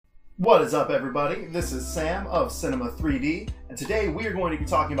What is up, everybody? This is Sam of Cinema 3D, and today we are going to be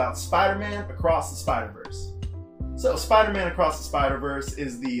talking about Spider-Man Across the Spider-Verse. So, Spider-Man Across the Spider-Verse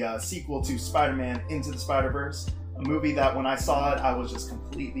is the sequel to Spider-Man Into the Spider-Verse, a movie that when I saw it, I was just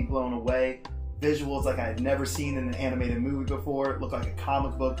completely blown away. Visuals like I had never seen in an animated movie before. It looked like a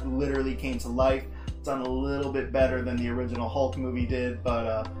comic book literally came to life. It's done a little bit better than the original Hulk movie did,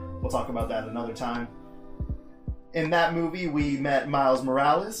 but we'll talk about that another time. In that movie, we met Miles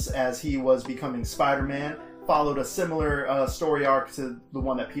Morales as he was becoming Spider-Man, followed a similar story arc to the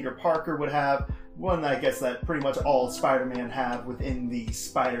one that Peter Parker would have, one I guess that pretty much all Spider-Man have within the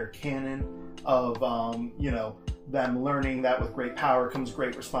Spider canon of, them learning that with great power comes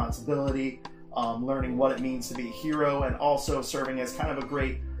great responsibility, learning what it means to be a hero, and also serving as kind of a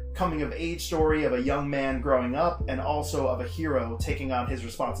great coming-of-age story of a young man growing up, and also of a hero taking on his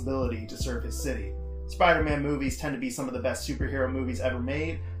responsibility to serve his city. Spider-Man movies tend to be some of the best superhero movies ever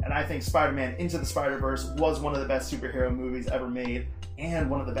made, and I think Spider-Man Into the Spider-Verse was one of the best superhero movies ever made, and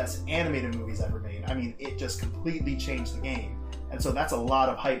one of the best animated movies ever made. I mean, it just completely changed the game. And so that's a lot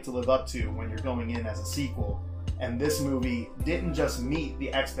of hype to live up to when you're going in as a sequel. And this movie didn't just meet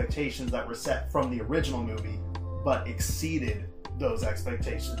the expectations that were set from the original movie, but exceeded those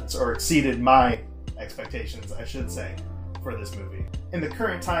expectations, or exceeded my expectations, I should say, for this movie. In the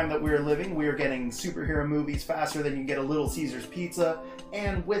current time that we're living, we are getting superhero movies faster than you get a Little Caesars pizza,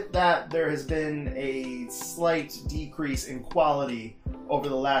 and with that, there has been a slight decrease in quality over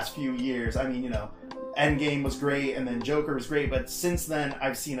the last few years. I mean, Endgame was great, and then Joker was great, but since then,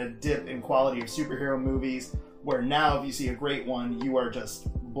 I've seen a dip in quality of superhero movies, where now if you see a great one, you are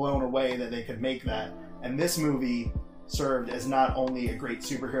just blown away that they could make that. And this movie served as not only a great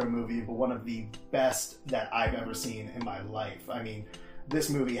superhero movie, but one of the best that I've ever seen in my life. I mean, this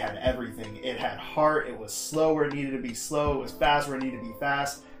movie had everything. It had heart, it was slow where it needed to be slow, it was fast where it needed to be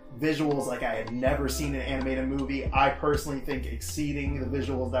fast. Visuals like I had never seen in an animated movie. I personally think exceeding the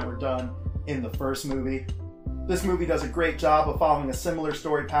visuals that were done in the first movie. This movie does a great job of following a similar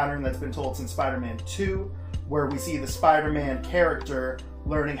story pattern that's been told since Spider-Man 2, where we see the Spider-Man character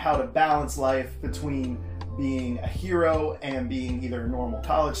learning how to balance life between being a hero and being either a normal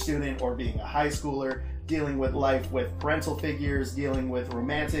college student or being a high schooler, dealing with life with parental figures, dealing with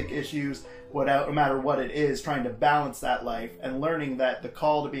romantic issues, no matter what it is, trying to balance that life and learning that the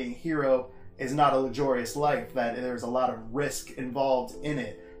call to being a hero is not a luxurious life, that there's a lot of risk involved in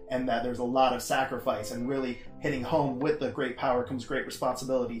it, and that there's a lot of sacrifice, and really hitting home with the great power comes great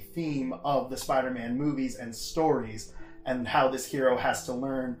responsibility theme of the Spider-Man movies and stories, and how this hero has to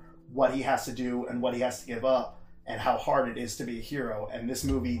learn what he has to do and what he has to give up, and how hard it is to be a hero. And this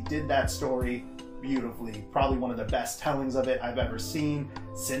movie did that story beautifully. Probably one of the best tellings of it I've ever seen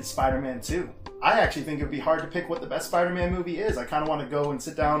since Spider-Man 2. I actually think it would be hard to pick what the best Spider-Man movie is. I kind of want to go and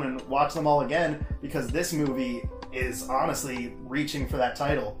sit down and watch them all again, because this movie is honestly reaching for that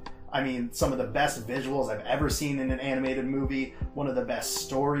title. I mean, some of the best visuals I've ever seen in an animated movie, one of the best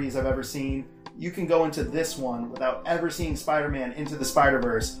stories I've ever seen. You can go into this one without ever seeing Spider-Man Into the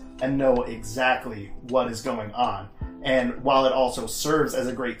Spider-Verse and know exactly what is going on. And while it also serves as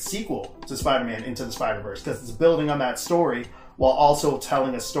a great sequel to Spider-Man Into the Spider-Verse, because it's building on that story while also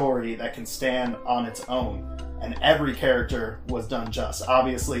telling a story that can stand on its own. And every character was done just.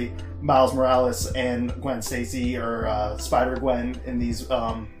 Obviously, Miles Morales and Gwen Stacy, or Spider-Gwen in these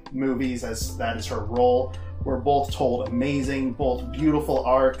movies, as that is her role, were both told amazing, both beautiful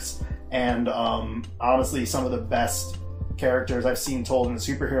arcs, and honestly some of the best characters I've seen told in a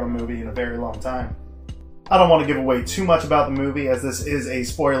superhero movie in a very long time. I don't want to give away too much about the movie, as this is a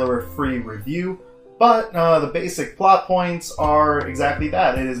spoiler-free review, but the basic plot points are exactly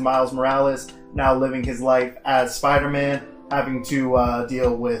that. It is Miles Morales now living his life as Spider-Man, having to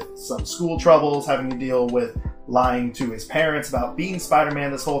deal with some school troubles, having to deal with lying to his parents about being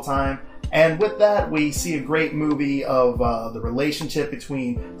Spider-Man this whole time. And with that, we see a great movie of the relationship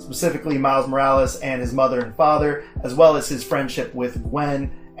between specifically Miles Morales and his mother and father, as well as his friendship with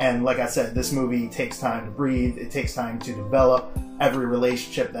Gwen. And like I said, this movie takes time to breathe. It takes time to develop every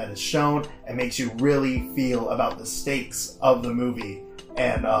relationship that is shown, and makes you really feel about the stakes of the movie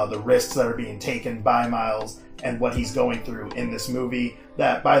and the risks that are being taken by Miles and what he's going through in this movie,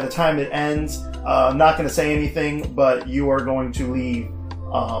 that by the time it ends, I'm not going to say anything, but you are going to leave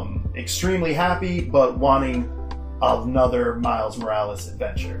extremely happy, but wanting another Miles Morales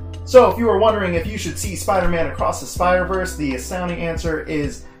adventure. So if you were wondering if you should see Spider-Man Across the Spider-Verse, the astounding answer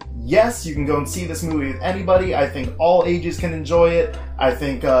is yes. You can go and see this movie with anybody. I think all ages can enjoy it. I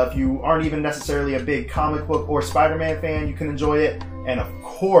think if you aren't even necessarily a big comic book or Spider-Man fan, you can enjoy it. And of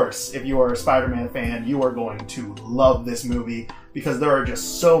course, if you are a Spider-Man fan, you are going to love this movie because there are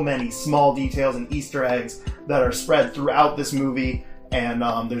just so many small details and Easter eggs that are spread throughout this movie, and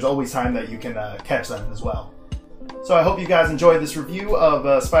there's always time that you can catch them as well. So I hope you guys enjoyed this review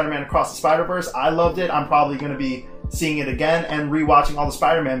of Spider-Man Across the Spider-Verse. I loved it. I'm probably going to be seeing it again and rewatching all the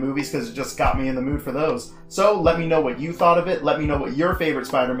Spider-Man movies because it just got me in the mood for those. So let me know what you thought of it. Let me know what your favorite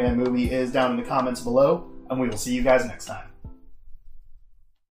Spider-Man movie is down in the comments below, and we will see you guys next time.